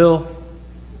think of Bill.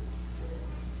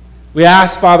 We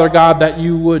ask, Father God, that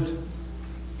you would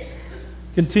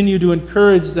continue to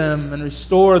encourage them and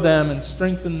restore them and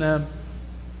strengthen them.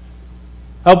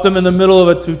 Help them in the middle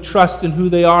of it to trust in who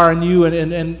they are in you.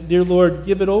 And dear Lord,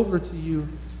 give it over to you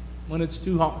when it's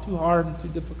too hard and too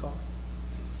difficult.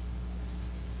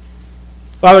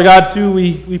 Father God, too,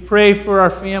 we pray for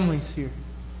our families here.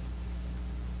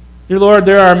 Dear Lord,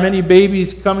 there are many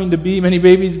babies coming to be, many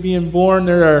babies being born.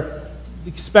 There are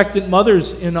expectant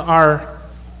mothers in our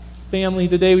family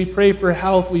today. We pray for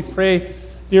health. We pray,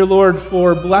 dear Lord,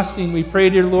 for blessing. We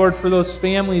pray, dear Lord, for those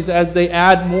families as they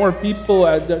add more people,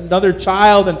 another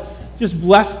child, and just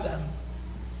bless them.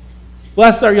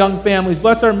 Bless our young families.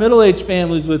 Bless our middle-aged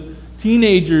families with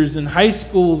teenagers and high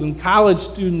schools and college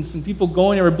students and people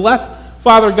going there. Bless,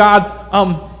 Father God,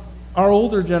 our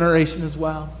older generation as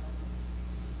well.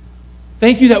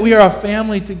 Thank you that we are a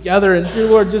family together. And dear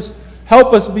Lord, just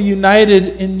help us be united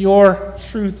in your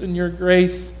truth and your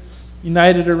grace,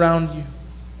 united around you.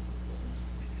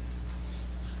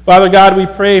 Father God, we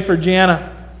pray for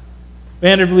Jana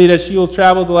Vandervliet as she will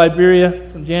travel to Liberia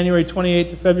from January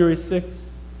 28th to February 6th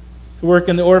to work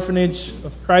in the orphanage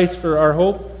of Christ for Our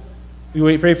Hope.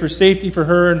 We pray for safety for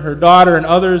her and her daughter and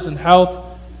others, and health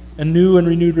and new and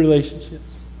renewed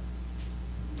relationships.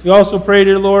 We also pray,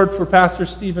 dear Lord, for Pastor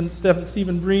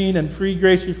Stephen Breen and Free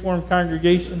Grace Reformed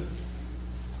Congregation.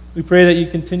 We pray that you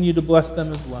continue to bless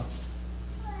them as well.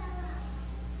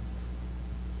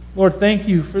 Lord, thank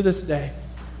you for this day.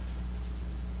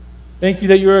 Thank you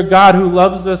that you're a God who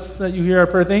loves us, that you hear our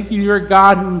prayer. Thank you, you're a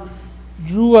God who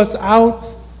drew us out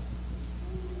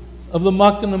of the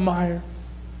muck and the mire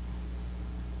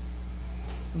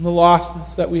and the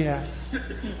lostness that we have.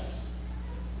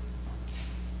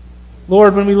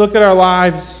 Lord, when we look at our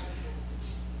lives,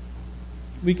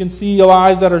 we can see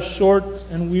lives that are short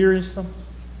and wearisome.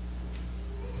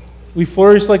 We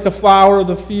flourish like a flower of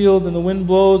the field, and the wind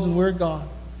blows and we're gone.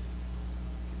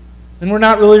 And we're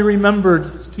not really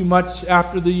remembered too much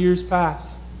after the years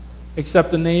pass,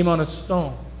 except a name on a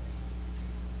stone.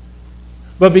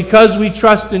 But because we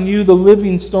trust in you, the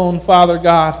living stone, Father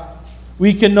God,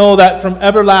 we can know that from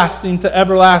everlasting to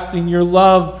everlasting, your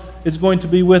love is going to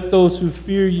be with those who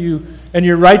fear you, and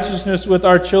your righteousness with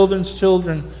our children's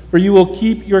children. For you will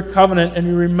keep your covenant, and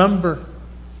you remember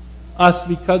us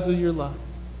because of your love.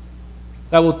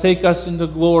 That will take us into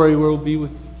glory where we'll be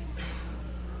with you.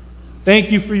 Thank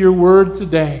you for your word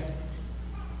today.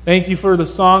 Thank you for the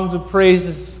songs of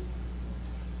praises.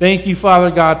 Thank you,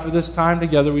 Father God, for this time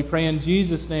together. We pray in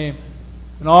Jesus' name.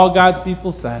 And all God's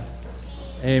people said,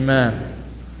 amen.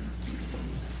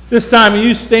 This time, will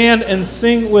you stand and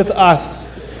sing with us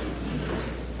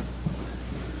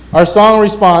our song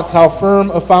response, How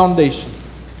Firm a Foundation.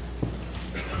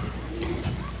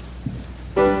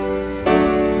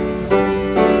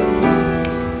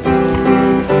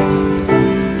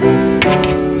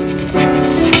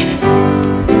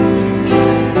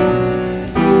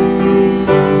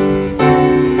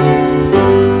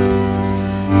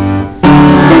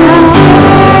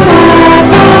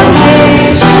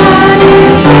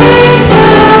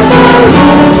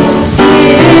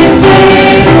 His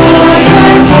name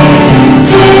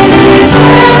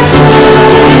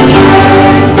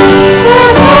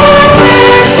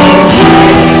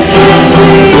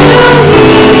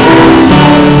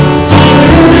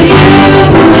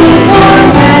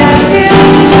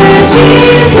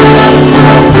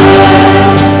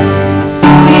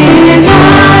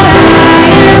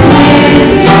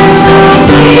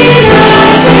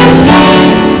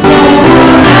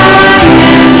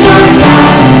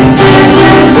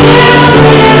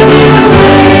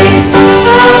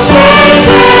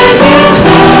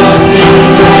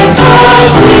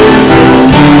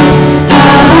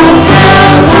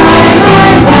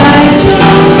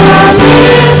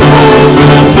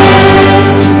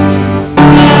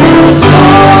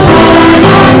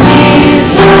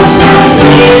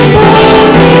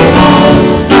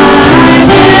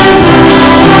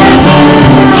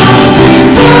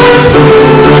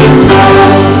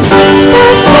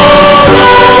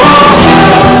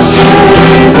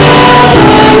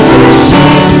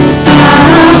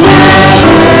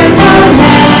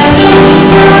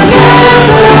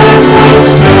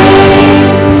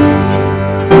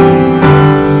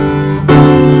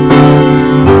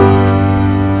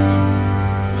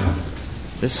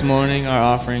This morning, our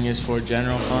offering is for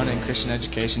General Fund and Christian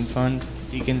Education Fund.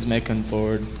 Deacons may come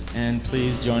forward, and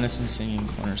please join us in singing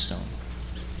Cornerstone.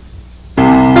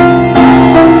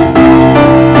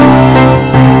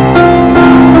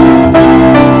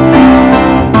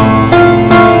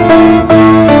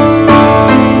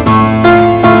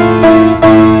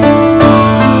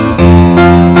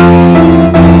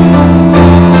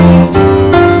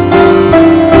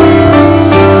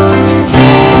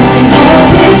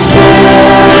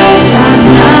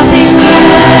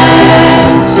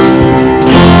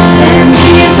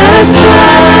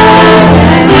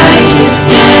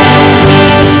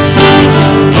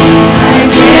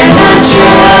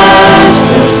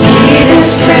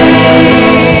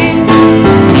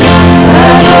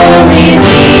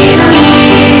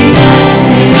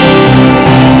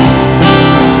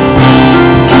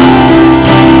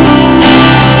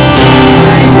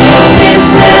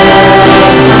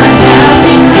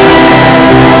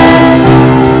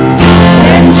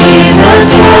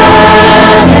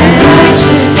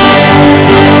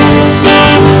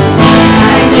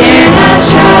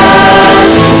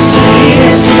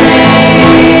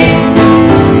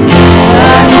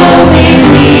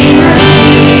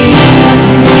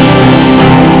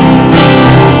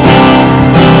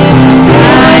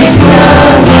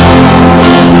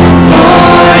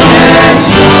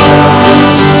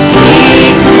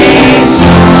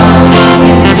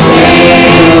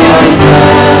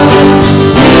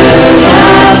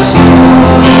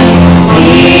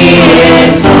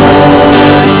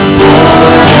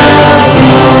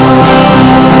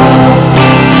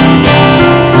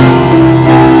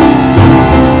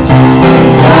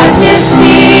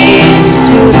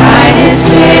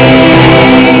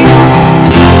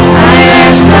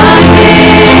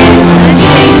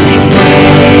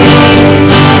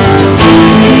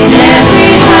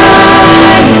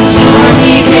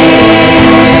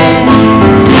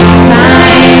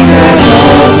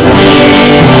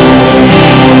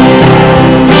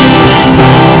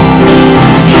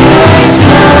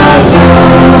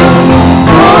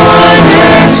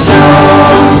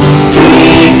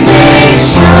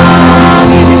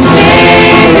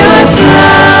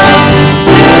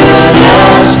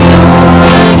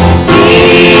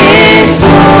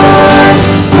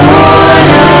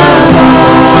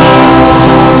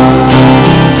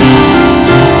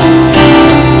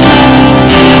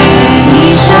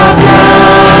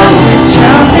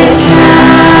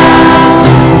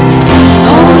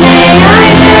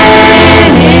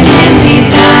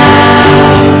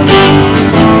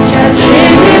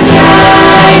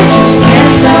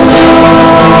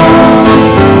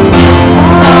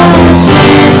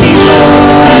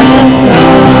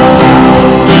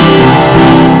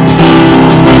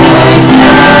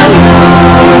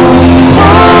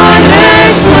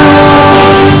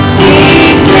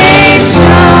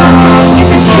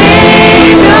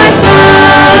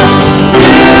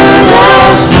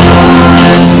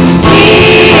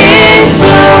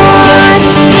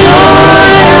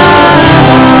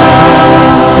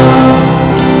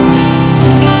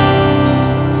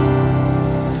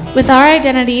 With our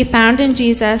identity found in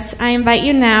Jesus, I invite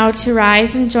you now to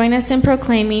rise and join us in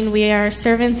proclaiming we are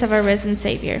servants of our risen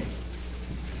Savior.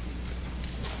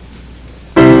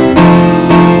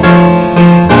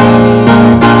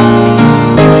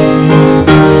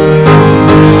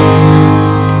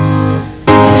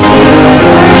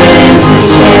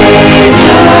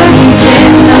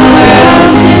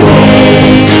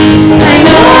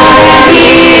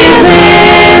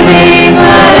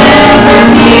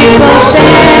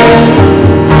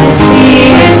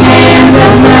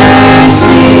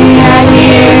 Mercy, I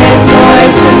hear his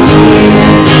voice and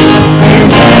cheer.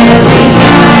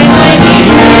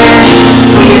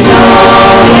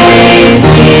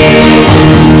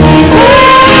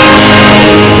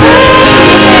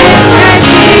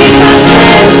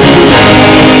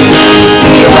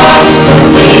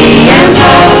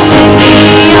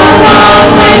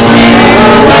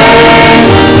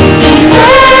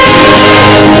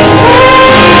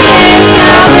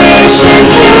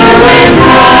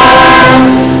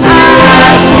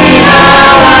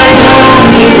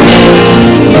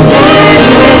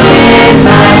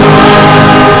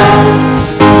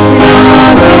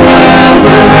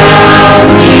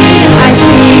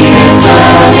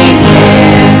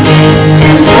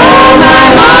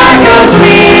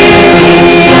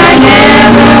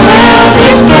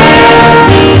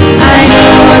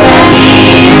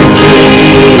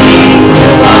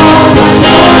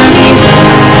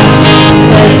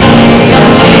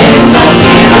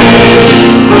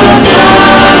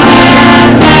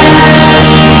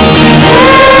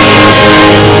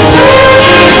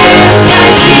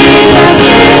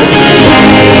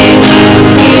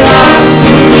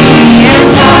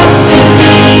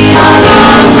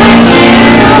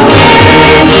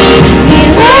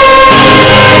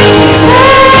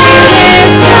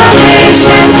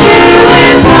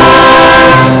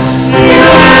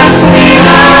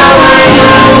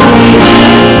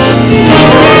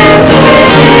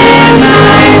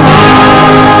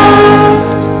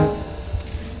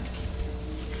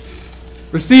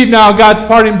 Receive now God's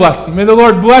parting blessing. May the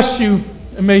Lord bless you,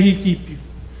 and may He keep you.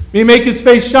 May He make His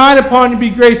face shine upon you and be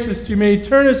gracious to you. May He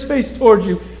turn His face towards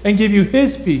you and give you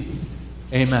His peace.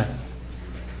 Amen.